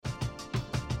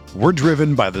We're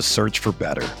driven by the search for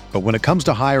better. But when it comes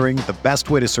to hiring, the best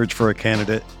way to search for a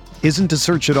candidate isn't to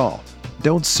search at all.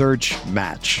 Don't search,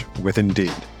 match with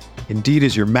Indeed. Indeed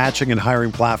is your matching and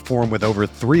hiring platform with over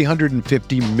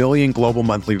 350 million global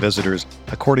monthly visitors,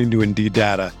 according to Indeed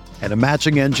data, and a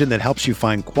matching engine that helps you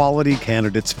find quality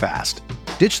candidates fast.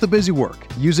 Ditch the busy work.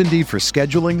 Use Indeed for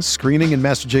scheduling, screening, and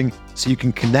messaging so you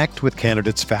can connect with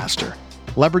candidates faster.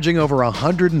 Leveraging over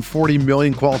 140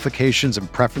 million qualifications and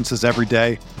preferences every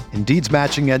day, Indeed's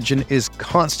matching engine is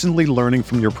constantly learning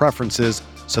from your preferences,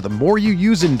 so the more you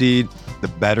use Indeed, the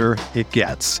better it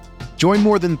gets. Join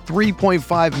more than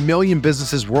 3.5 million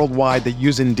businesses worldwide that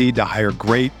use Indeed to hire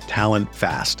great talent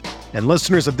fast. And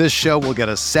listeners of this show will get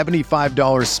a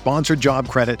 $75 sponsored job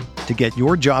credit to get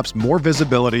your jobs more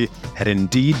visibility at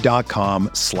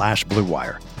Indeed.com/Blue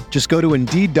Wire. Just go to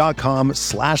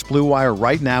Indeed.com/Blue Wire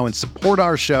right now and support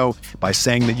our show by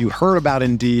saying that you heard about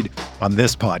Indeed on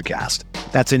this podcast.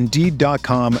 That's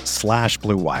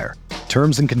Indeed.com/Blue Wire.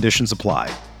 Terms and conditions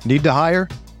apply. Need to hire?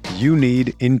 You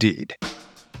need Indeed.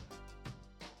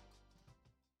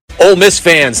 Ole Miss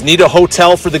fans, need a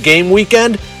hotel for the game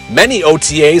weekend? Many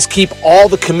OTAs keep all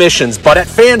the commissions, but at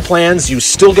Fan Plans, you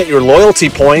still get your loyalty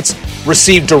points,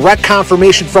 receive direct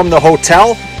confirmation from the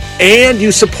hotel, and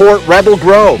you support Rebel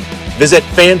Grove. Visit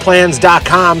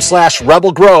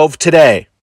fanplans.com/Rebel Grove today.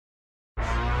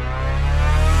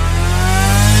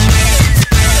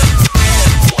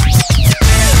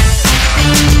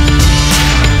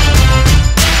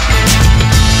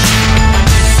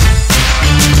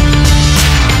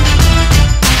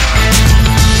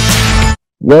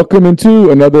 Welcome into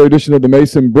another edition of the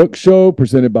Mason Brooks Show,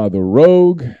 presented by The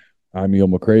Rogue. I'm Neil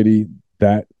McCready.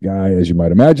 That guy, as you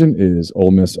might imagine, is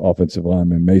Ole Miss offensive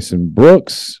lineman Mason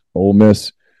Brooks. Ole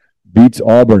Miss beats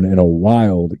Auburn in a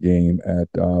wild game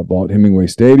at Vaught-Hemingway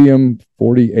Stadium,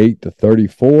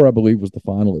 48-34, I believe was the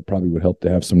final. It probably would help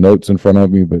to have some notes in front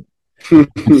of me, but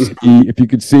if you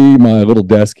could see my little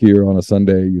desk here on a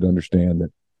Sunday, you'd understand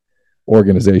that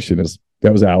organization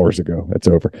that was hours ago. That's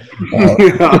over.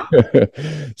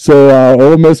 So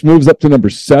Ole Miss moves up to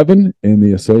number 7 in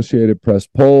the Associated Press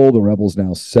poll. The Rebels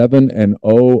now 7-0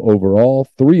 overall,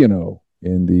 3-0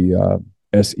 in the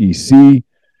SEC.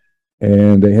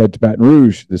 And they head to Baton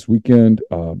Rouge this weekend.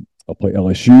 I'll play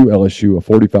LSU. LSU, a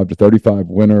 45-35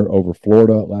 winner over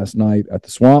Florida last night at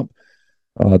the Swamp.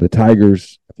 The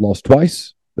Tigers have lost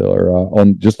twice. They're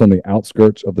just on the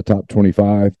outskirts of the top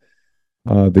 25.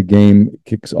 The game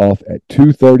kicks off at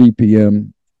 2:30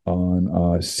 p.m. on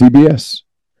CBS.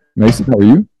 Mason, how are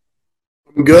you?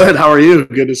 I'm good. How are you?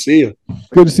 Good to see you.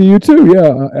 Good to see you too.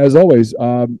 Yeah, as always.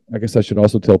 I guess I should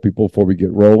also tell people before we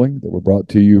get rolling that we're brought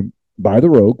to you by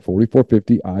The Rogue,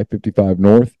 4450 I-55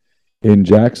 North in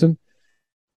Jackson.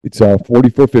 It's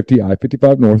 4450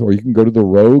 I-55 North, or you can go to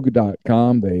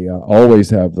therogue.com. They always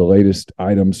have the latest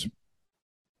items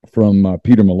from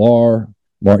Peter Millar,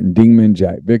 Martin Dingman,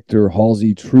 Jack Victor,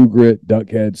 Halsey, True Grit,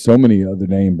 Duckhead, so many other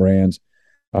name brands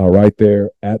right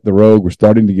there at The Rogue. We're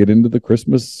starting to get into the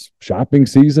Christmas shopping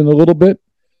season a little bit.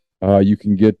 You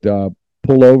can get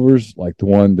pullovers like the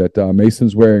one that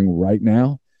Mason's wearing right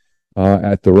now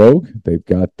at The Rogue. They've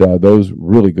got those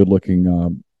really good-looking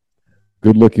Ole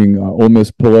Miss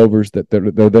pullovers that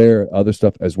they're there, other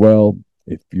stuff as well.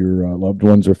 If your loved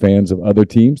ones are fans of other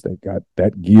teams, they've got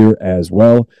that gear as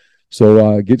well.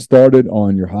 So get started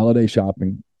on your holiday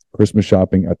shopping, Christmas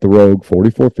shopping at The Rogue,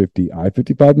 4450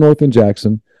 I-55 North in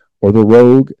Jackson, or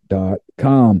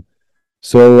therogue.com.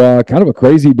 So kind of a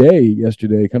crazy day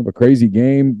yesterday, kind of a crazy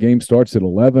game. Game starts at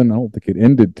 11. I don't think it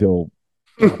ended till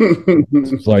it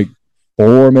was like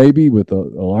 4 maybe with a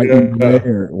lightning delay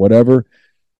or whatever.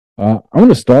 I'm going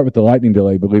to start with the lightning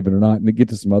delay, believe it or not, and then get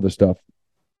to some other stuff.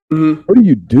 Mm-hmm. What do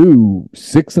you do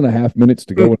 6.5 minutes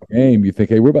to go in the game? You think,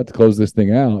 hey, we're about to close this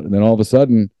thing out. And then all of a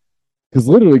sudden, because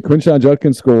literally Quinshon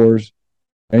Judkins scores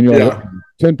and you're like,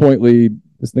 10-point lead.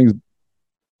 This thing's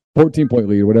 14-point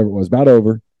lead or whatever it was, about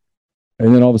over.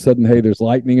 And then all of a sudden, hey, there's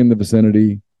lightning in the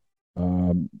vicinity.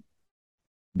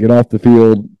 Get off the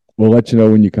field. We'll let you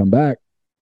know when you come back.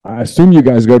 I assume you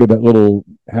guys go to that little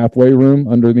halfway room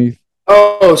underneath.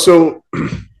 Oh, so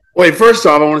wait, first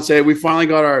off, I want to say we finally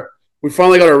got our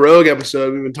Rogue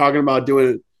episode. We've been talking about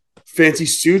doing a fancy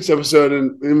suits episode,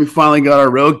 and we finally got our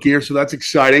Rogue gear, so that's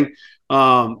exciting.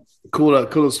 Cool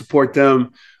to support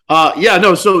them.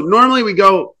 So normally we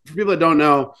go, for people that don't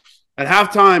know, at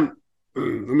halftime, let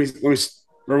me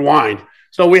rewind.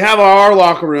 So we have our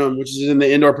locker room, which is in the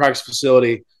indoor practice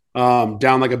facility,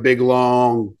 down like a big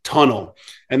long tunnel.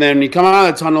 And then when you come out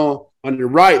of the tunnel on your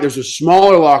right, there's a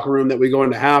smaller locker room that we go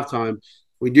into halftime.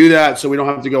 We do that so we don't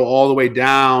have to go all the way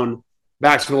down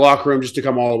back to the locker room just to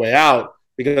come all the way out.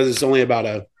 because it's only about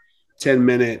a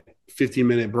 10-minute,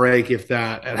 15-minute break, if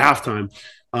that, at halftime.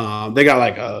 They got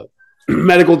like a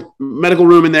medical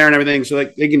room in there and everything, so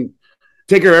they can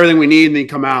take care of everything we need and then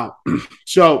come out.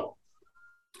 So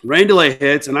rain delay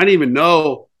hits, and I didn't even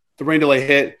know the rain delay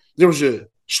hit. There was a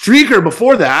streaker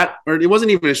before that, or it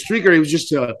wasn't even a streaker. It was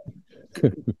just a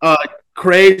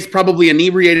crazed, probably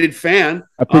inebriated fan.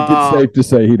 I think it's safe to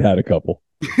say he'd had a couple.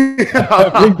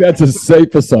 I think that's a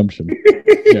safe assumption.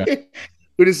 Yeah.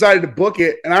 Who decided to book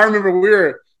it. And I remember we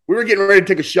were getting ready to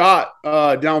take a shot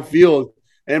downfield,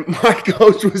 and my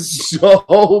coach was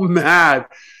so mad.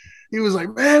 He was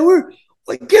like, man, we're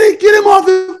like, get him off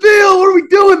the field. What are we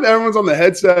doing? Everyone's on the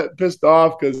headset, pissed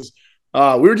off because we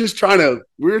were trying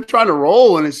to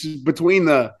roll, and it's just between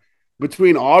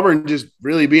Auburn just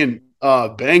really being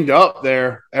banged up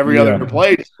there every other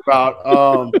play just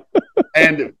about.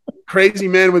 And crazy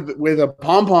man with a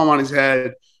pom-pom on his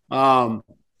head.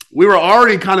 We were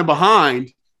already kind of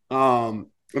behind. And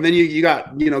then you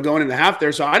got, going into half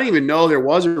there. So I didn't even know there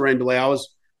was a rain delay.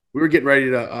 We were getting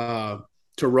ready to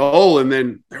roll. And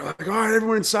then they're like, all right,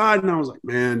 everyone inside. And I was like,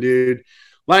 man, dude,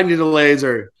 lightning delays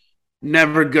are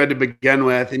never good to begin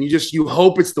with. And you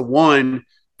hope it's the one,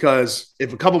 because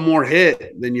if a couple more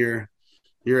hit, then you're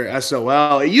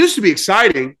SOL. It used to be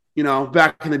exciting,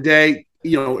 back in the day,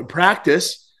 in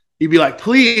practice, you'd be like,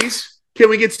 please, can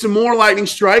we get some more lightning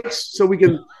strikes so we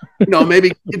can,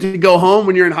 maybe get to go home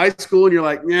when you're in high school and you're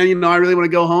like, man, I really want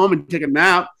to go home and take a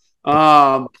nap.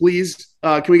 Please,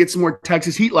 can we get some more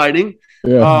Texas heat lightning?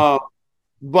 Yeah.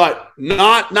 But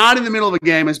not in the middle of a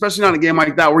game, especially not in a game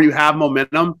like that where you have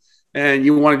momentum and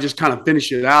you want to just kind of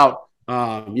finish it out.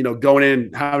 Going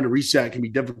in, having to reset can be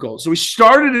difficult. So we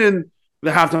started in the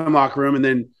halftime locker room, and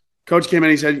then coach came in.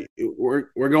 He said, "We're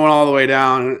going all the way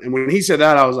down." And when he said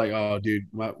that, I was like, "Oh, dude,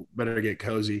 better get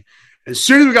cozy." As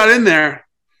soon as we got in there,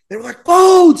 they were like,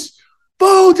 "Phones,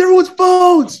 everyone's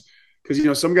phones,"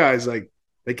 because some guys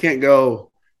they can't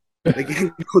go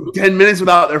 10 minutes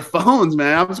without their phones.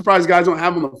 Man, I'm surprised guys don't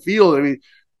have them on the field. I mean,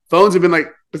 phones have been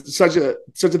like such a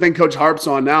thing Coach harps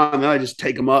on now, and then I just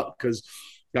take them up because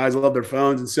guys love their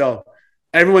phones, and so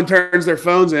everyone turns their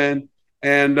phones in,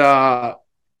 and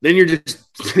then you're just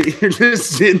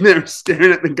sitting there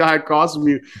staring at the guy across from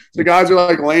you. So guys are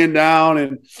like laying down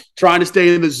and trying to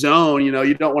stay in the zone. You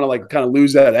don't want to kind of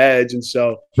lose that edge, and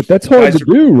so. But that's hard to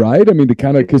do, right? I mean, to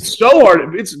kind of it's so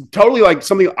hard. It's totally like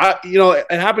something. It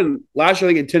happened last year.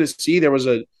 I think in Tennessee there was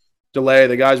a delay.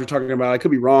 The guys were talking about. I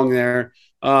could be wrong there,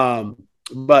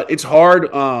 but it's hard.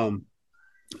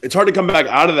 It's hard to come back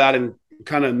out of that and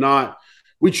kind of not.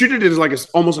 We treated it as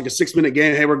almost like a 6-minute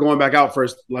game. Hey, we're going back out for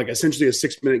essentially a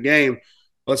 6-minute game.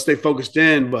 Let's stay focused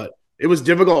in. But it was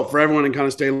difficult for everyone to kind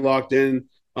of stay locked in.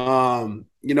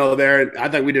 There. I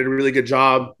think we did a really good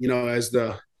job, as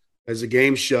the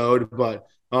game showed. But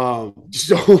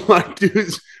just a whole lot of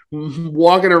dudes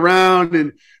walking around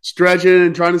and stretching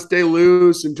and trying to stay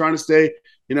loose and trying to stay,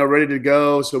 ready to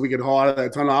go so we could haul out of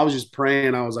that tunnel. I was just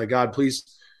praying. I was like, God,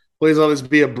 please let this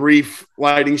be a brief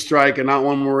lightning strike and not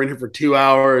one where we're in here for 2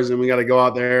 hours and we got to go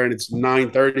out there and it's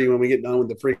 9:30 when we get done with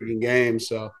the freaking game.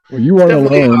 So you aren't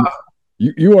alone.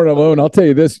 You aren't alone. I'll tell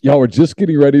you this, y'all were just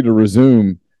getting ready to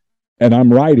resume and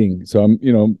I'm writing. So I'm,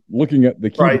 looking at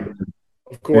the keyboard. Right.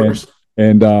 Of course.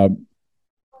 And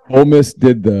Ole Miss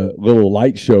did the little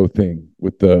light show thing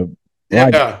with the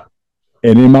light.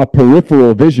 And in my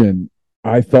peripheral vision,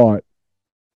 I thought,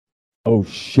 oh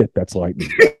shit, that's lightning.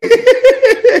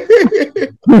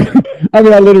 I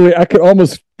mean, I could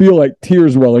almost feel like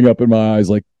tears welling up in my eyes.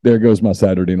 Like, there goes my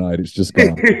Saturday night. It's just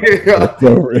gone. It's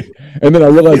over. And then I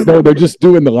realized, no, they're just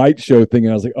doing the light show thing.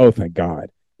 And I was like, oh, thank God.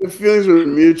 The feelings were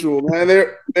mutual, man.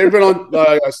 They've been on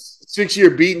a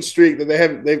 6-year beating streak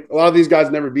that a lot of these guys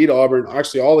never beat Auburn.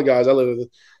 Actually, all the guys I live with,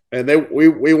 and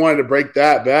we wanted to break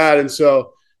that bad. And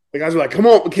so the guys were like, come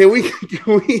on, can we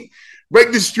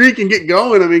break the streak and get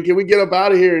going? I mean, can we get up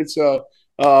out of here? And so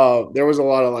there was a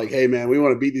lot of hey, man, we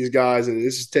want to beat these guys, and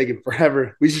this is taking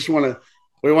forever. We want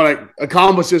to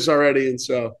accomplish this already, and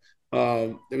so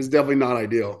it was definitely not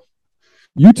ideal.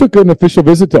 You took an official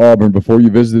visit to Auburn before you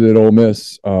visited Ole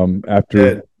Miss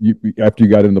after you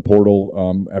got in the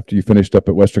portal after you finished up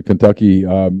at Western Kentucky.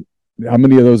 How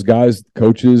many of those guys,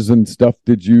 coaches and stuff,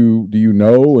 do you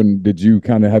know, and did you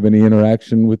kind of have any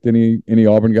interaction with any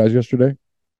Auburn guys yesterday?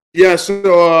 Yeah,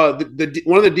 so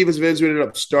one of the defensive ends who ended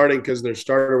up starting because their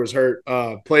starter was hurt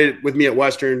played with me at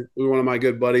Western. We were one of my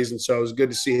good buddies, and so it was good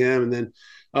to see him. And then,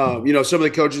 some of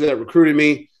the coaches that recruited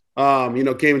me,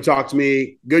 came and talked to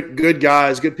me. Good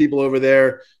guys, good people over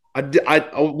there. I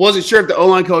wasn't sure if the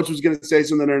O-line coach was going to say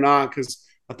something or not because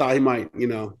I thought he might.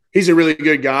 He's a really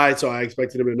good guy, so I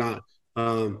expected him to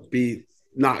be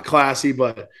not classy,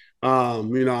 but I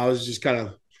was just kind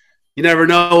of, you never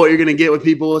know what you're going to get with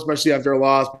people, especially after a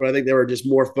loss. But I think they were just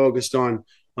more focused on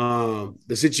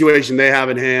the situation they have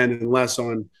in hand and less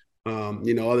on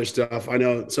other stuff. I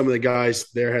know some of the guys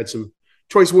there had some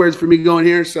choice words for me going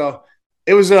here, so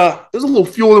it was a little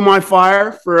fuel in my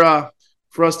fire for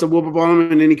us to whoop up on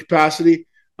them in any capacity.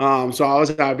 So I was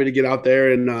happy to get out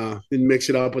there and mix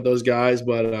it up with those guys.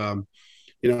 But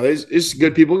there's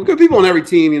good people on every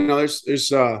team. There's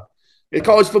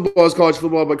college football is college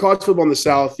football, but college football in the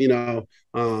South,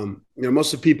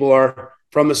 most of the people are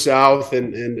from the South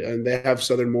and they have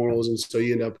Southern morals, and so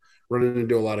you end up running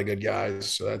into a lot of good guys.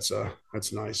 So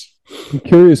that's nice. I'm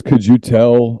curious, could you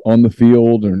tell on the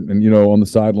field and on the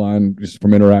sideline, just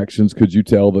from interactions, could you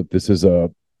tell that this is a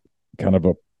kind of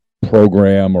a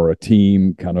program or a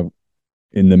team kind of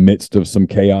in the midst of some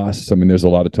chaos? I mean, there's a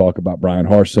lot of talk about Brian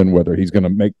Harsin, whether he's going to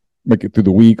make it through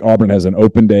the week. Auburn has an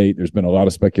open date. There's been a lot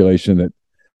of speculation that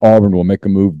Auburn will make a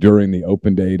move during the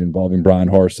open date involving Brian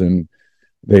Harsin.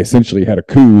 They essentially had a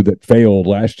coup that failed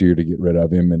last year to get rid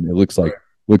of him, and it looks like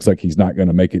he's not going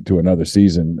to make it to another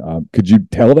season. Could you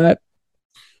tell that?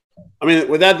 I mean,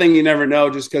 with that thing, you never know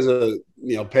just because of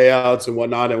payouts and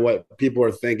whatnot and what people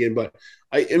are thinking. But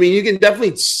I mean, you can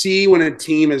definitely see when a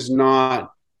team is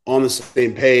not on the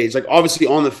same page. Like obviously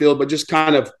on the field, but just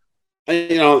kind of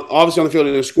obviously on the field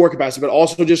in a score capacity, but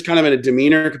also just kind of in a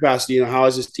demeanor capacity. How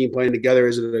is this team playing together?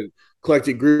 Is it a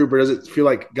collected group, or does it feel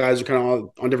like guys are kind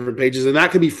of on different pages? And that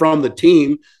could be from the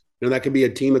team. That could be a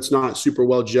team that's not super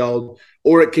well gelled,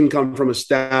 or it can come from a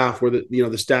staff where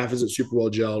the staff isn't super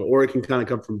well gelled, or it can kind of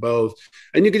come from both.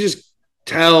 And you could just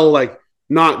tell, like,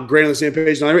 not great on the same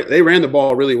page. Now, they ran the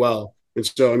ball really well, and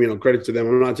so credit to them.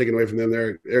 I'm not taking away from them.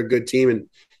 They're a good team, and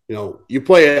you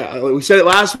play. We said it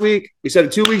last week. We said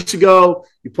it 2 weeks ago.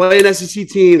 You play an SEC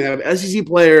team. They have SEC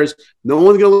players. No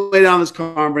one's going to lay down this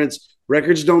conference.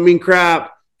 Records don't mean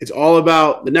crap. It's all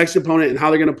about the next opponent and how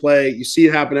they're going to play. You see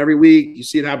it happen every week. You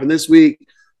see it happen this week.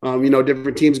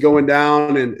 Different teams going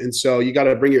down, and so you got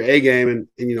to bring your A game, and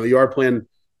you are playing,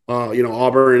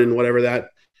 Auburn and whatever that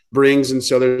brings, and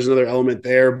so there's another element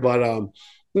there. But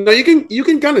you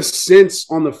can kind of sense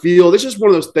on the field. It's just one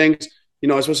of those things,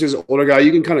 especially as an older guy,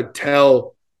 you can kind of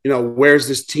tell, where's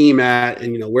this team at,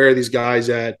 and where are these guys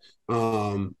at,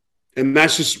 and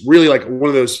that's just really like one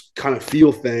of those kind of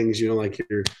feel things, like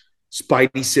your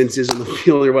spidey senses in the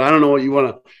field, or I don't know what you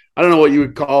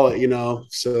would call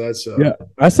it, so that's yeah.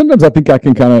 I think I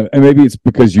can kind of, and maybe it's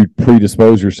because you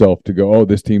predispose yourself to go, oh,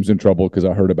 this team's in trouble because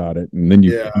I heard about it, and then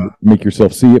you make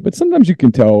yourself see it. But sometimes you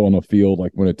can tell on a field,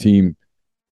 like when a team,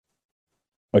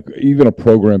 like even a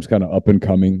program's kind of up and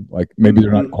coming, like maybe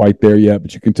they're not quite there yet,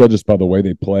 but you can tell just by the way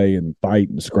they play and fight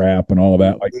and scrap and all of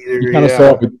that. Like you kind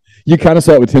of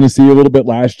saw it with Tennessee a little bit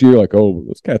last year, like, oh,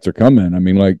 those cats are coming. I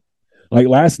mean, like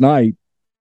last night,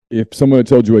 if someone had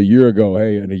told you a year ago,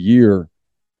 hey, in a year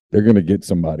they're going to get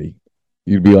somebody,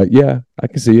 you'd be like, yeah, I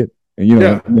can see it. And,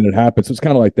 and then it happens. So it's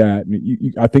kind of like that.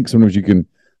 And I think sometimes you can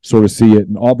sort of see it.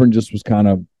 And Auburn just was kind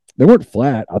of, they weren't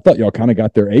flat. I thought y'all kind of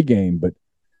got their A game, but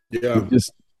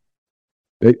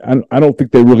I don't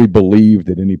think they really believed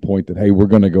at any point that, hey, we're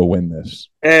going to go win this.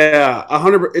 Yeah,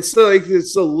 100%.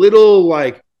 It's a little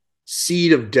like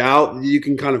seed of doubt that you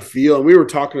can kind of feel. And we were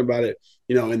talking about it,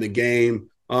 in the game.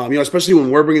 Especially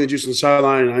when we're bringing the juice on the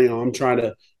sideline, and I'm trying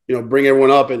to, bring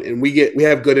everyone up, and we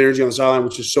have good energy on the sideline,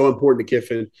 which is so important to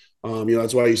Kiffin.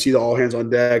 That's why you see the all hands on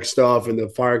deck stuff and the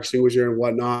fire extinguisher and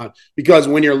whatnot. Because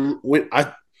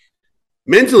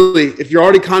mentally, if you're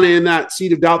already kind of in that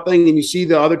seed of doubt thing, and you see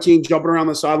the other team jumping around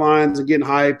the sidelines and getting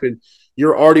hype, and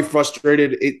you're already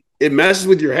frustrated, it messes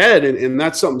with your head, and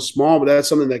that's something small, but that's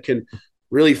something that can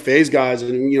really phase guys.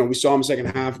 And we saw in the second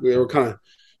half, they were kind of,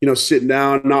 sitting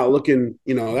down, not looking,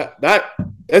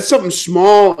 that's something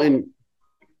small and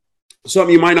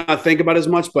something you might not think about as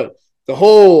much, but the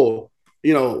whole,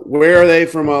 where are they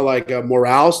from a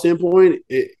morale standpoint?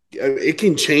 It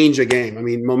can change a game. I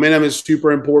mean, momentum is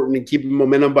super important and keeping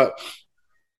momentum, but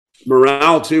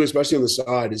morale too, especially on the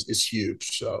side, is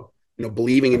huge. So,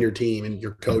 believing in your team and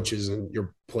your coaches and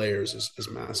your players is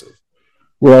massive.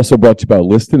 We're also brought to you by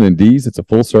Liston and Dees. It's a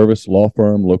full-service law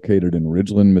firm located in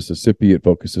Ridgeland, Mississippi. It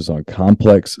focuses on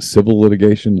complex civil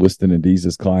litigation. Liston and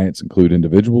Dees' clients include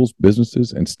individuals,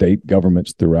 businesses, and state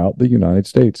governments throughout the United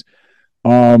States.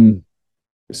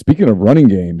 Speaking of running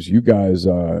games, you guys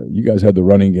had the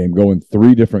running game going.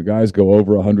 3 different guys go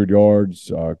over 100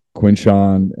 yards.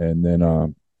 Quinshawn, and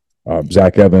then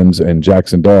Zach Evans and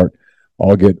Jackson Dart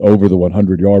all get over the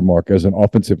 100-yard mark. As an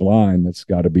offensive line, that's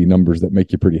got to be numbers that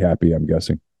make you pretty happy, I'm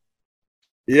guessing.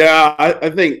 Yeah,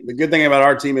 I think the good thing about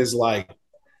our team is, like,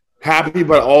 happy,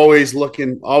 but always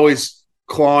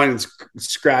clawing and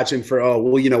scratching for,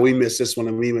 we missed this one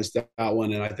and we missed that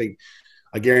one. And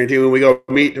I guarantee when we go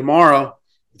meet tomorrow,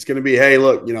 it's going to be, hey,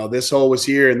 look, this hole was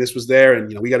here and this was there,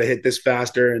 and we got to hit this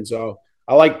faster. And so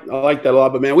I like that a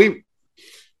lot. But man, we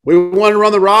wanted to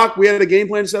run the rock. We had a game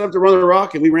plan set up to run the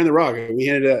rock, and we ran the rock. And we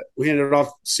handed it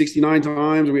off 69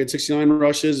 times. We had 69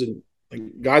 rushes, and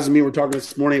like guys and me were talking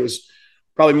this morning. It was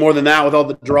probably more than that with all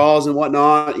the draws and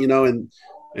whatnot,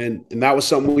 and that was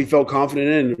something we felt confident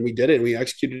in, and we did it and we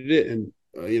executed it. And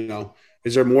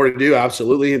is there more to do?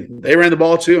 Absolutely. And they ran the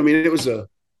ball too. I mean, it was a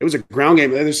ground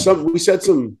game. We said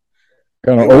some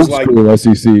kind of old school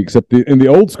SEC, except in the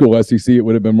old school SEC, it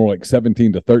would have been more like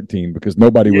 17-13 because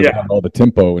nobody would have all the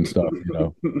tempo and stuff.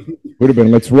 Would have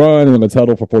been, let's run and then let's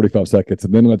huddle for 45 seconds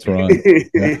and then let's run.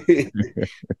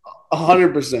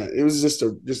 100%. It was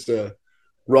just a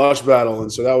rush battle,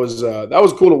 and so that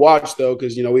was cool to watch though,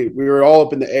 because we were all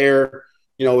up in the air,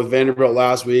 with Vanderbilt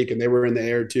last week, and they were in the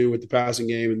air too with the passing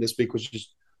game, and this week was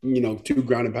just 2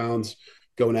 ground and pounds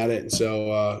going at it. And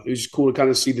so it was just cool to kind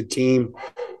of see the team,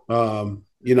 and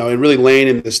really Lane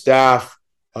and the staff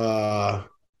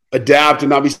adapt and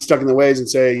not be stuck in the ways and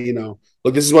say,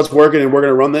 look, this is what's working and we're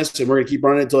going to run this and we're going to keep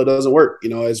running it until it doesn't work,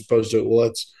 as opposed to, well,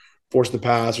 let's force the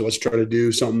pass or let's try to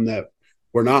do something that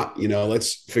we're not,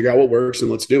 let's figure out what works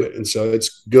and let's do it. And so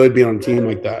it's good being on a team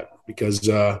like that because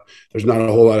there's not a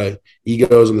whole lot of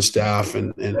egos on the staff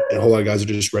and a whole lot of guys are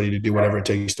just ready to do whatever it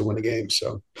takes to win a game.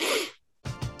 So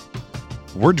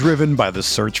we're driven by the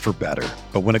search for better.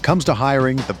 But when it comes to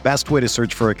hiring, the best way to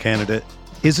search for a candidate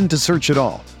isn't to search at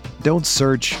all. Don't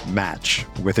search, match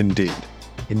with Indeed.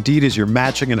 Indeed is your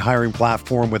matching and hiring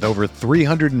platform with over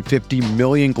 350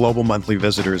 million global monthly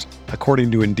visitors, according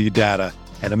to Indeed data,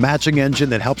 and a matching engine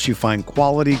that helps you find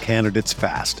quality candidates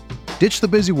fast. Ditch the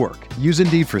busy work. Use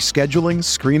Indeed for scheduling,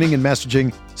 screening, and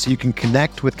messaging so you can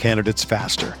connect with candidates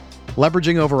faster.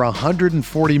 Leveraging over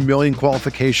 140 million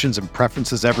qualifications and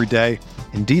preferences every day,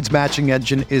 Indeed's matching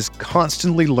engine is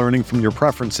constantly learning from your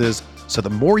preferences, so the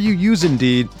more you use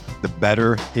Indeed, the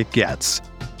better it gets.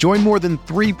 Join more than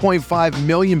 3.5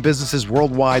 million businesses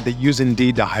worldwide that use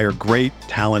Indeed to hire great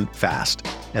talent fast.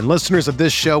 And listeners of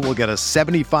this show will get a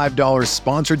 $75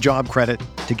 sponsored job credit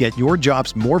to get your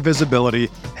jobs more visibility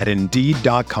at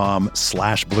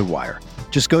Indeed.com/Blue Wire.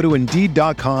 Just go to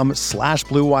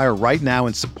Indeed.com/Blue Wire right now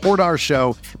and support our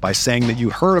show by saying that you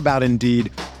heard about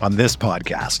Indeed on this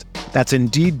podcast. That's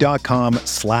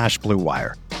Indeed.com/Blue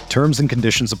Wire. Terms and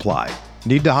conditions apply.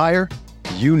 Need to hire?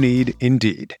 You need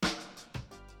Indeed.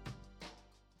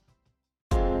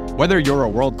 Whether you're a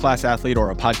world-class athlete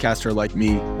or a podcaster like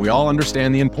me, we all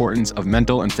understand the importance of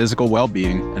mental and physical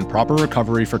well-being and proper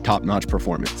recovery for top-notch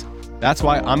performance. That's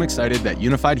why I'm excited that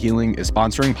Unified Healing is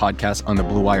sponsoring podcasts on the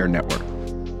Blue Wire Network.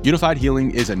 Unified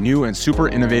Healing is a new and super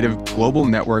innovative global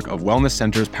network of wellness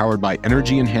centers powered by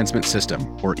Energy Enhancement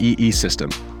System, or EE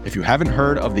System. If you haven't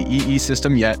heard of the EE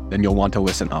System yet, then you'll want to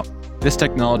listen up. This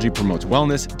technology promotes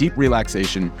wellness, deep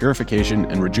relaxation, purification,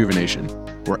 and rejuvenation.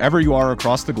 Wherever you are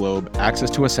across the globe,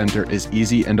 access to a center is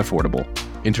easy and affordable.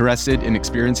 Interested in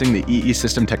experiencing the EE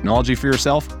System technology for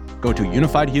yourself? Go to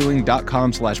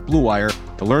unifiedhealing.com/Blue Wire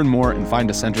to learn more and find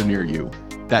a center near you.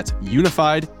 That's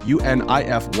unified,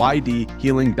 UNIFYD,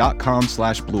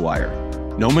 healing.com/Blue Wire.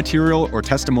 No material or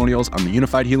testimonials on the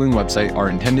Unified Healing website are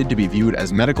intended to be viewed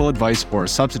as medical advice or a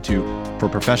substitute for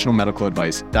professional medical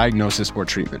advice, diagnosis, or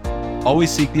treatment. Always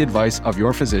seek the advice of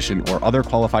your physician or other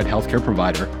qualified healthcare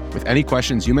provider with any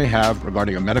questions you may have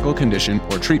regarding a medical condition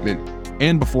or treatment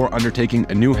and before undertaking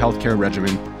a new healthcare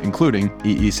regimen, including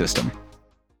EE System.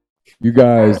 You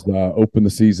guys opened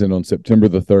the season on September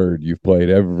the 3rd. You've played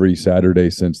every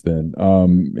Saturday since then.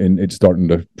 And it's starting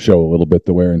to show a little bit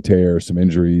the wear and tear, some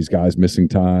injuries, guys missing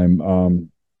time.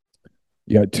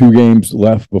 You got 2 games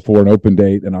left before an open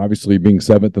date, and obviously being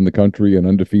 7th in the country and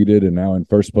undefeated and now in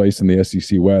first place in the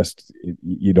SEC West,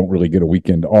 you don't really get a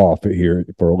weekend off here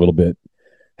for a little bit.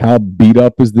 How beat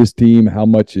up is this team? How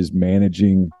much is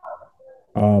managing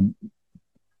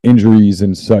injuries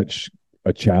and such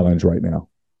a challenge right now?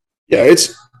 Yeah,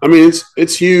 it's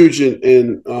huge,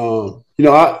 and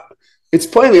it's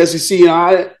playing the SEC.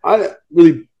 I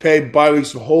really pay bye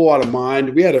weeks a whole lot of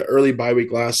mind. We had an early bye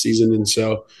week last season, and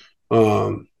so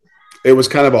it was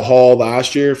kind of a haul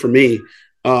last year for me.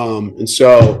 And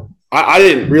so I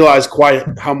didn't realize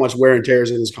quite how much wear and tear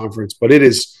is in this conference, but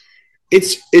it's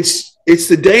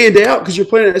the day in, day out because you're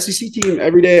playing an SEC team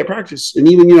every day at practice,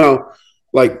 and even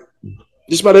like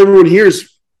just about everyone here is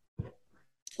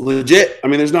legit. I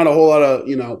mean, there's not a whole lot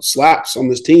of, slaps on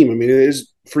this team. I mean,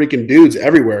 there's freaking dudes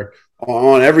everywhere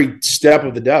on every step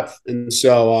of the depth. And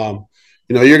so,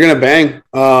 you're going to bang,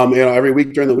 every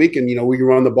week during the week. And, we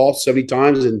run the ball 70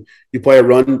 times and you play a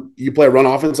run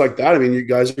offense like that. I mean, you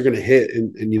guys are going to hit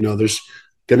and there's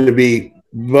going to be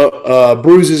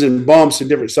bruises and bumps and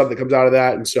different stuff that comes out of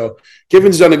that. And so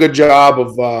Kiffin's done a good job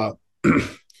of,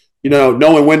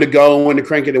 knowing when to go and when to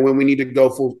crank it and when we need to go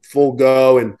full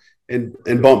go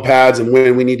and bump pads and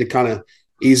when we need to kind of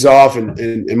ease off.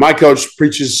 And my coach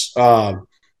preaches,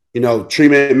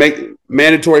 treatment, make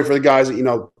mandatory for the guys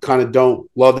that, kind of don't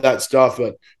love that stuff.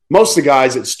 But most of the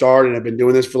guys that start and have been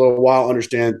doing this for a little while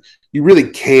understand you really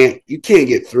can't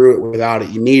get through it without it.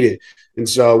 You need it. And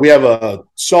so we have a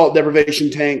salt deprivation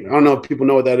tank. I don't know if people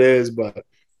know what that is, but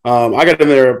I got in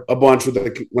there a bunch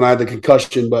when I had the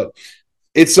concussion, but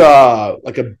it's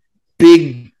like a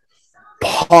big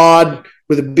pod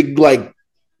with a big like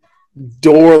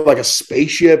door, like a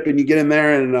spaceship, and you get in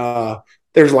there and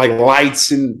there's like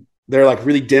lights and they're like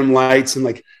really dim lights and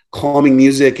like calming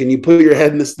music, and you put your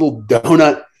head in this little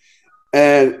donut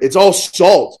and it's all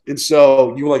salt. And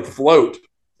so you like float.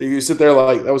 You sit there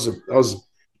like that was it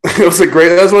was a great,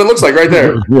 that's what it looks like right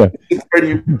there. Yeah.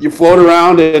 You float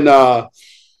around and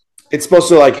it's supposed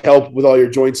to like help with all your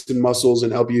joints and muscles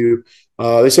and help you.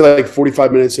 They say like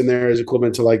 45 minutes in there is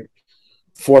equivalent to like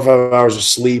 4 or 5 hours of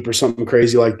sleep or something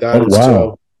crazy like that. Oh, wow.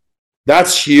 So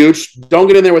that's huge. Don't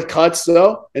get in there with cuts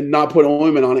though, and not put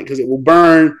ointment on it because it will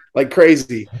burn like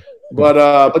crazy.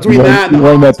 But between you that, and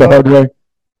learned that the hard way.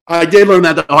 I did learn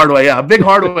that the hard way. Yeah, a big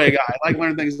hard way guy. I like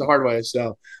learning things the hard way.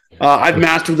 So I've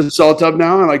mastered the salt tub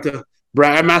now. I like to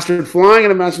brag. I mastered flying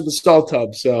and I mastered the salt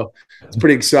tub. So it's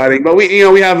pretty exciting. But we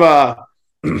have a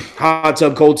hot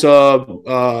tub, cold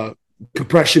tub,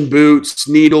 compression boots,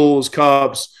 needles,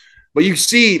 cups. But you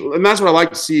see, and that's what I like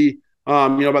to see,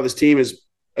 about this team is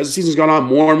as the season's gone on,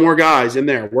 more and more guys in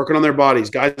there working on their bodies,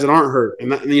 guys that aren't hurt,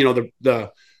 and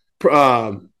that,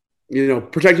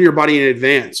 protecting your body in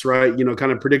advance, right?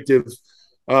 Kind of predictive,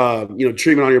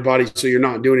 treatment on your body, so you're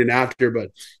not doing it after,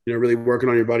 but really working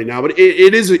on your body now. But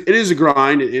it is a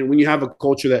grind, and when you have a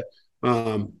culture that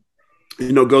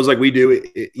goes like we do,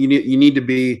 you need to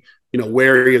be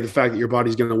wary of the fact that your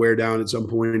body's going to wear down at some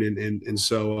point, and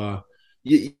so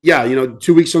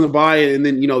 2 weeks on the bye, and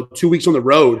then 2 weeks on the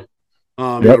road.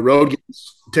 Road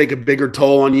take a bigger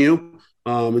toll on you,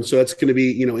 and so that's going to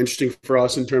be interesting for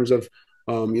us in terms of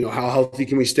how healthy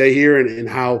can we stay here and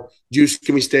how juiced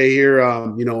can we stay here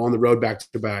on the road back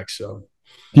to back. So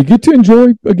do you get to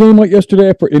enjoy a game like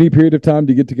yesterday for any period of time?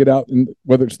 Do you get out, and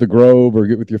whether it's the Grove or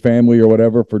get with your family or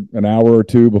whatever for an hour or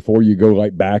two before you go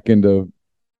like back into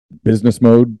business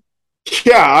mode?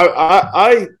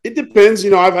 Yeah, it depends.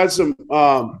 I've had some,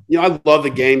 I love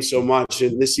the game so much,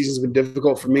 and this season's been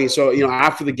difficult for me. So,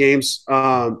 after the games,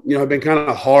 have been kind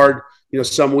of hard,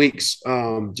 some weeks,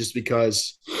 just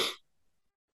because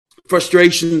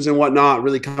frustrations and whatnot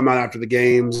really come out after the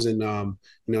games. And,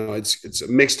 it's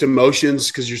mixed emotions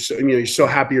because you're so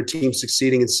happy your team's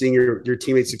succeeding and seeing your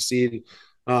teammates succeed.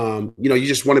 You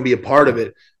just want to be a part of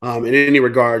it in any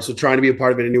regard. So trying to be a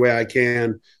part of it any way I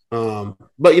can.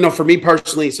 But for me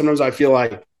personally, sometimes I feel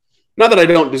like, not that I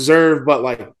don't deserve, but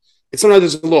like sometimes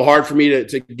it's a little hard for me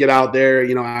to get out there,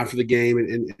 after the game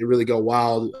and really go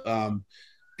wild,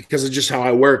 because of just how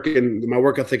I work and my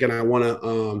work ethic, and I want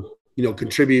to,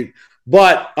 contribute.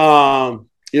 But,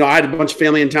 I had a bunch of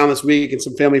family in town this week and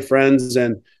some family friends,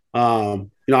 and,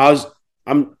 I'm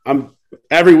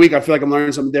every week I feel like I'm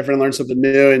learning something different, learning something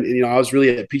new. And I was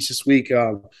really at peace this week,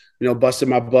 busted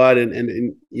my butt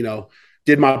and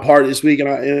did my part this week, and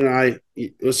I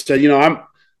said,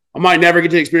 I might never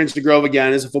get to experience the Grove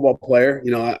again as a football player.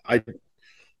 I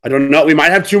don't know. We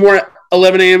might have 2 more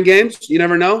 11 a.m. games. You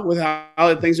never know with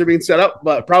how things are being set up,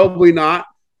 but probably not.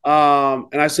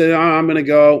 And I said, I'm going to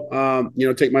go,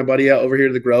 take my buddy out over here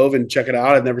to the Grove and check it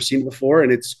out. I've never seen it before,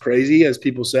 and it's crazy, as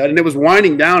people said. And it was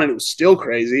winding down, and it was still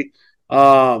crazy.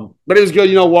 But it was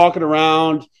good, walking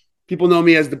around. People know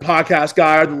me as the podcast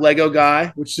guy or the Lego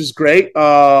guy, which is great.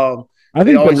 I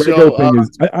think the Lego thing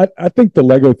is. I think the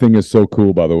Lego thing is so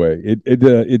cool. By the way,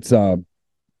 it's I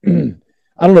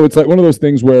don't know. It's like one of those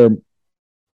things where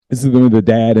this is the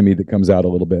dad in me that comes out a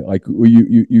little bit. Like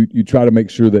you try to make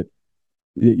sure that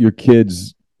your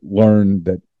kids learn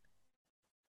that,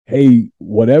 hey,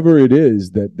 whatever it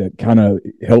is that kind of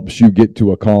helps you get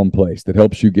to a calm place, that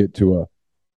helps you get to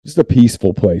just a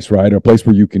peaceful place, right? Or a place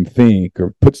where you can think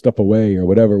or put stuff away or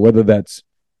whatever. Whether that's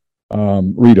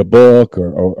read a book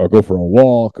or go for a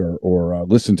walk or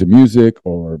listen to music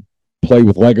or play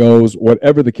with Legos,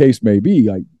 whatever the case may be,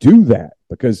 like do that,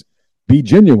 because be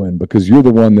genuine, because you're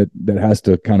the one that has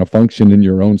to kind of function in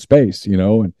your own space,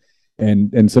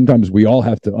 and sometimes we all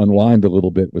have to unwind a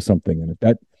little bit with something. And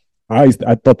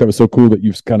I thought that was so cool that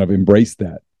you've kind of embraced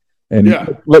that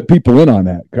and let people in on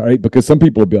that, right? Because some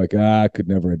people would be like, I could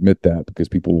never admit that because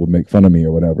people would make fun of me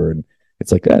or whatever. And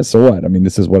it's like, so what? I mean,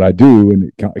 this is what I do, and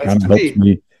it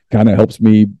kind of helps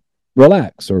me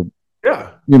relax or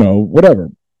whatever.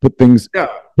 Put things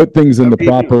in the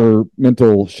proper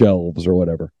mental shelves or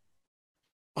whatever.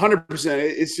 100%.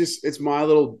 It's my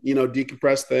little,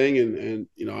 decompressed thing. And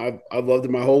I've loved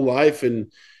it my whole life,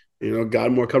 and,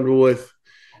 gotten more comfortable with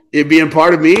it being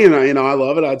part of me. And I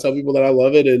love it. I tell people that I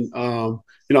love it. And,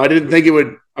 I didn't think it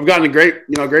would, I've gotten a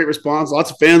great response.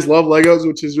 Lots of fans love Legos,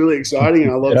 which is really exciting.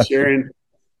 And I love sharing,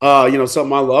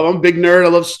 something I love. I'm a big nerd. I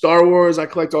love Star Wars. I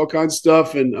collect all kinds of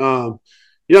stuff. And,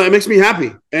 it makes me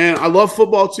happy. And I love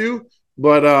football too.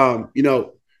 But,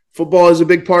 football is a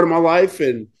big part of my life.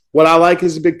 And what I like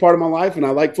is a big part of my life. And I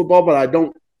like football, but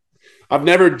I've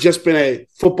never just been a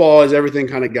football is everything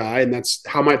kind of guy. And that's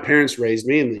how my parents raised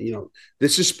me. And,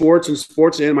 this is sports and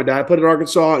sports. And my dad put it at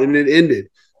Arkansas and it ended,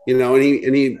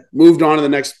 and he moved on to the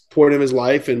next point of his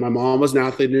life. And my mom was an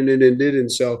athlete and it ended.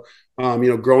 And so,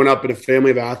 growing up in a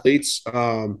family of athletes,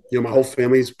 my whole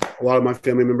family's, a lot of my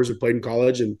family members have played in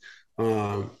college. And,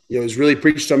 it was really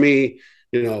preached on me,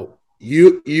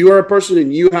 you are a person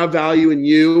and you have value in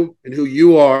you and who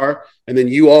you are. And then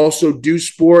you also do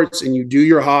sports and you do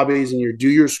your hobbies and you do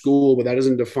your school, but that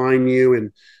doesn't define you.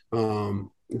 And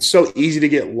it's so easy to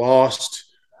get lost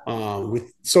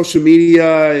with social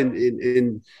media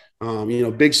and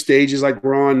big stages like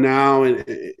we're on now.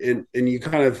 And you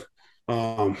kind of,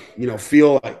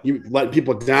 feel like you let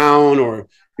people down or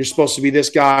you're supposed to be this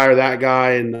guy or that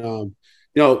guy. And,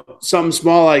 something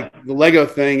small like the Lego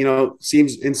thing,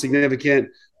 seems insignificant.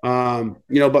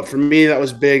 But for me, that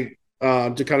was big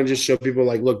to kind of just show people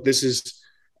like, look, this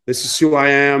is who I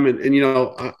am. And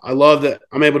I love that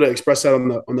I'm able to express that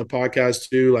on the podcast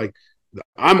too. Like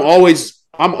I'm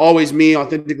always me,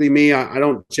 authentically me. I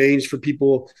don't change for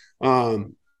people.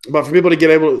 But for people to get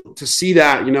able to see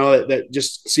that, that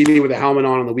just see me with a helmet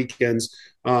on the weekends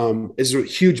is a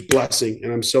huge blessing.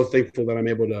 And I'm so thankful that I'm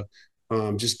able to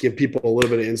just give people a little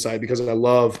bit of insight because I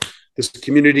love this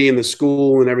community and the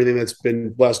school and everything that's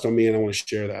been blessed on me. And I want to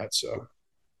share that. So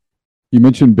you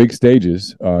mentioned big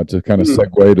stages to kind of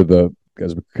segue to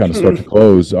as we kind of start to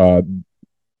close. And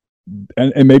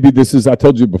maybe this is, I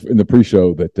told you in the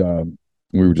pre-show that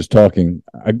we were just talking,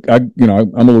 I'm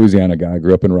a Louisiana guy. I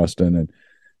grew up in Ruston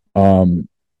and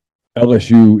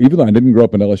LSU, even though I didn't grow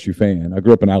up an LSU fan, I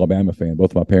grew up an Alabama fan.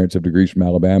 Both of my parents have degrees from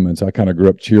Alabama, and so I kind of grew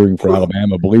up cheering for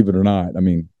Alabama, believe it or not. I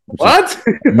mean, what?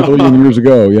 A million years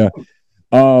ago, yeah.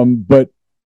 But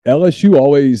LSU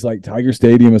always, like Tiger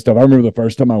Stadium and stuff. I remember the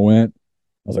first time I went,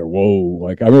 I was like, whoa.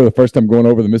 Like, I remember the first time going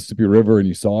over the Mississippi River, and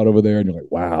you saw it over there, and you're like,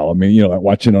 wow. I mean, like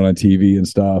watching it on TV and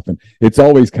stuff. And it's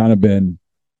always kind of been,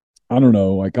 I don't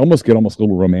know, like almost a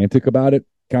little romantic about it.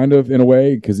 Kind of in a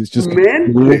way because it's just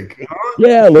romantic.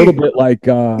 Yeah, a little bit like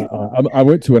I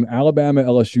went to an Alabama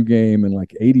LSU game in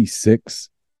like '86,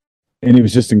 and it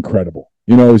was just incredible.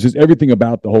 It was just everything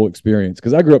about the whole experience.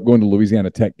 Because I grew up going to Louisiana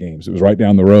Tech games. It was right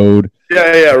down the road.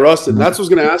 Yeah, Ruston. That's what I was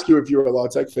going to ask you if you were a La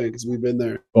Tech fan because we've been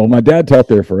there. Well, my dad taught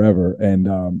there forever, and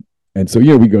so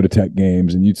we go to Tech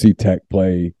games, and you'd see Tech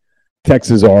play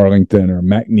Texas Arlington or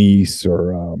McNeese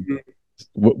or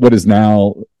what is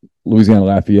now Louisiana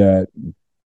Lafayette.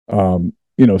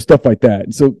 Stuff like that.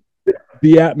 And so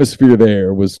the atmosphere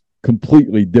there was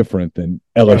completely different than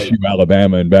LSU,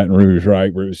 Alabama, and Baton Rouge,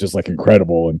 right? Where it was just like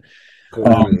incredible. And,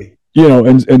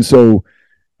 and so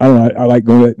I don't know, I like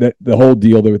going to the whole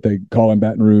deal that they call in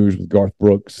Baton Rouge with Garth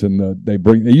Brooks and I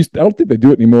don't think they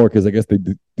do it anymore because I guess they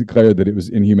declared that it was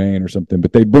inhumane or something,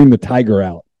 but they bring the tiger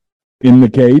out in the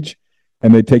cage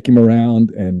and they take him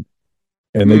around and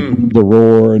they do the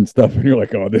roar and stuff, and you're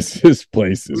like, "Oh, this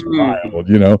place is wild." Have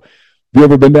you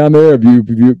ever been down there? Have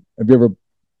you ever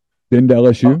been to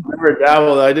LSU? I've never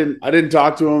dabbled. I didn't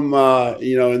talk to them,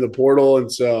 in the portal, and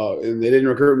they didn't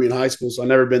recruit me in high school, so I've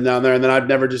never been down there. And then I've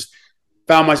never just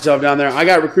found myself down there. I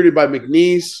got recruited by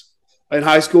McNeese in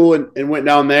high school and went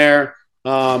down there.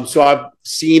 So I've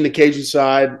seen the Cajun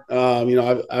side.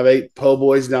 I've ate po'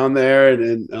 boys down there,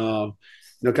 and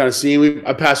kind of seeing.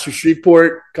 I passed through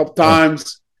Shreveport a couple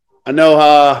times. I know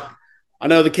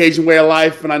the Cajun way of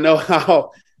life, and I know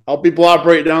how people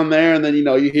operate down there. And then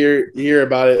you hear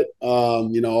about it, all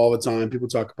the time. People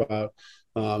talk about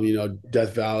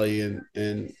Death Valley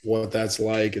and what that's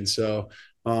like, and so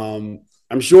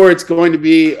I'm sure it's going to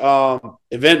be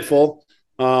eventful.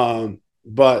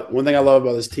 But one thing I love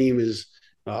about this team is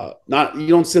you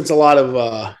don't sense not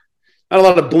a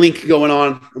lot of blink going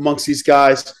on amongst these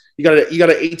guys. You got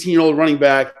an 18-year-old running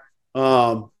back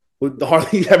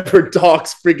hardly ever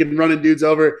talks, freaking running dudes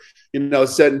over,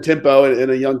 setting tempo,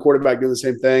 and a young quarterback doing the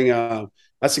same thing.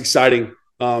 That's exciting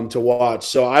to watch.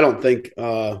 So I don't think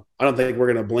we're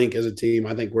going to blink as a team.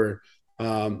 I think we're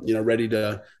ready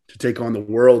to take on the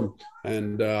world,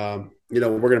 and we're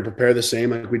going to prepare the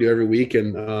same like we do every week,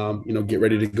 and get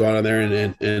ready to go out on there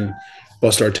and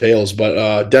bust our tails.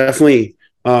 But definitely,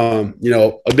 a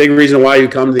big reason why you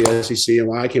come to the SEC and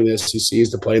why I came to the SEC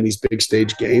is to play in these big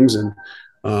stage games and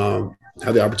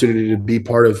have the opportunity to be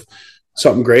part of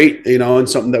something great, and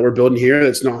something that we're building here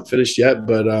that's not finished yet,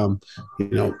 but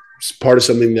it's part of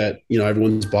something that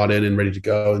everyone's bought in and ready to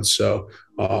go. And so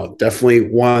definitely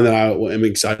one that I am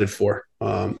excited for.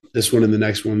 This one and the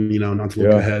next one, not to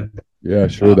look ahead. Yeah,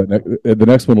 sure. The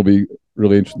next one will be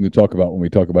really interesting to talk about when we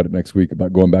talk about it next week,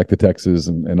 about going back to Texas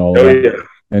and all that. Yeah.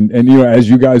 And as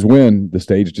you guys win, the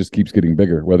stage just keeps getting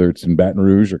bigger, whether it's in Baton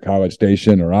Rouge or College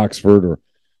Station or Oxford or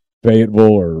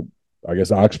Fayetteville or I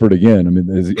guess Oxford again. I mean,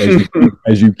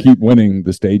 as you keep winning,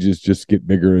 the stages just get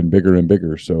bigger and bigger and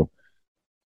bigger. So,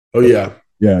 yeah,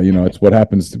 it's what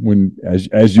happens when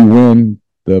as you win,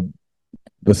 the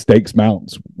stakes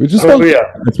mounts, which is fun. Yeah,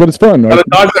 that's what it's fun. Right? Got to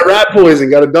dodge that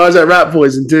rat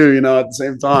poison too. At the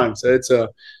same time. So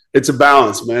it's a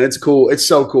balance, man. It's cool. It's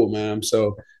so cool, man.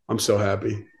 I'm so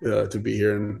happy to be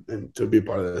here and to be a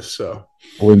part of this. So,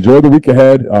 well, enjoy the week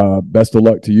ahead. Best of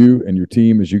luck to you and your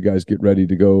team as you guys get ready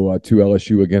to go to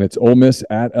LSU again. It's Ole Miss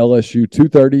at LSU,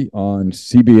 2:30 on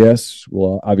CBS.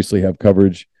 We'll obviously have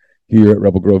coverage here at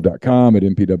rebelgrove.com, at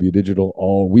MPW Digital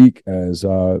all week as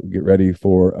we get ready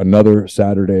for another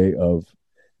Saturday of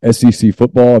SEC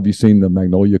football. Have you seen the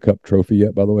Magnolia Cup trophy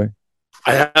yet, by the way?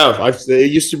 I have.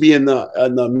 It used to be in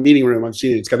the meeting room. I've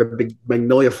seen it. It's got a big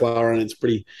magnolia flower on it. It's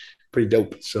pretty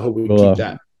dope. So hope we keep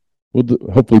that. We'll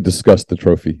hopefully discuss the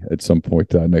trophy at some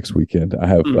point next weekend. I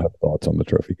have thoughts on the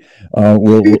trophy.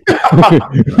 We'll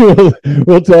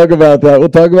talk about that. We'll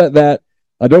talk about that.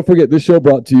 Don't forget, this show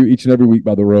brought to you each and every week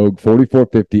by The Rogue,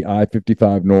 4450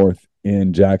 I-55 North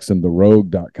in Jackson,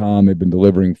 therogue.com. They've been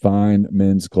delivering fine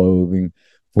men's clothing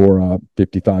for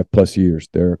 55 plus years.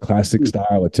 Their classic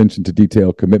style, attention to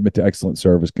detail, commitment to excellent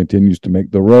service continues to make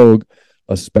The Rogue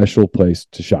a special place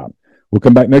to shop. We'll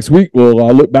come back next week. We'll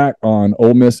look back on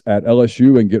Ole Miss at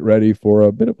LSU and get ready for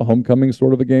a bit of a homecoming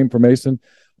sort of a game for Mason.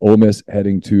 Ole Miss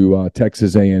heading to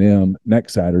Texas A&M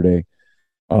next Saturday,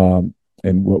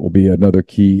 and what will be another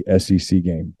key SEC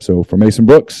game. So for Mason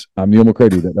Brooks, I'm Neil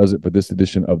McCready. That does it for this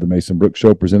edition of the Mason Brooks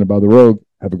Show presented by The Rogue.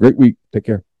 Have a great week. Take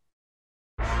care.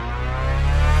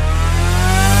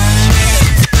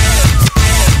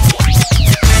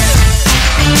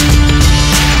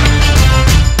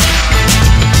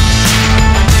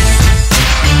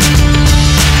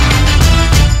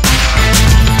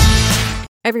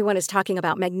 Everyone is talking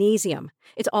about magnesium.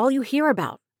 It's all you hear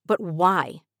about. But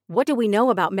why? What do we know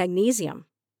about magnesium?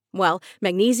 Well,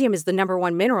 magnesium is the number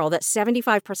one mineral that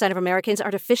 75% of Americans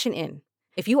are deficient in.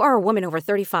 If you are a woman over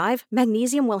 35,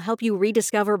 magnesium will help you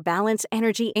rediscover balance,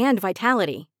 energy, and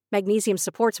vitality. Magnesium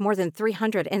supports more than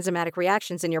 300 enzymatic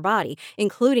reactions in your body,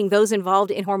 including those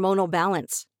involved in hormonal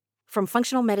balance. From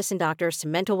functional medicine doctors to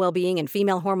mental well-being and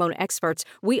female hormone experts,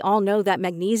 we all know that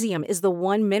magnesium is the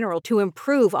one mineral to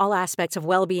improve all aspects of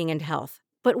well-being and health.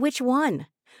 But which one?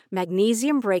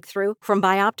 Magnesium Breakthrough from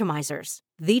Bioptimizers,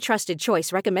 the trusted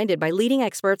choice recommended by leading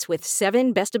experts with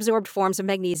 7 best-absorbed forms of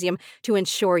magnesium to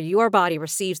ensure your body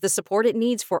receives the support it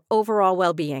needs for overall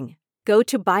well-being. Go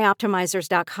to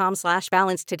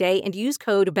bioptimizers.com/balance today and use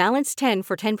code BALANCE10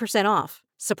 for 10% off.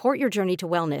 Support your journey to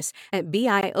wellness at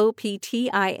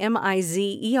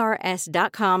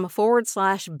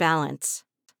bioptimizers.com/balance.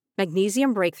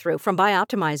 Magnesium Breakthrough from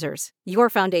Bioptimizers, your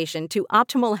foundation to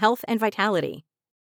optimal health and vitality.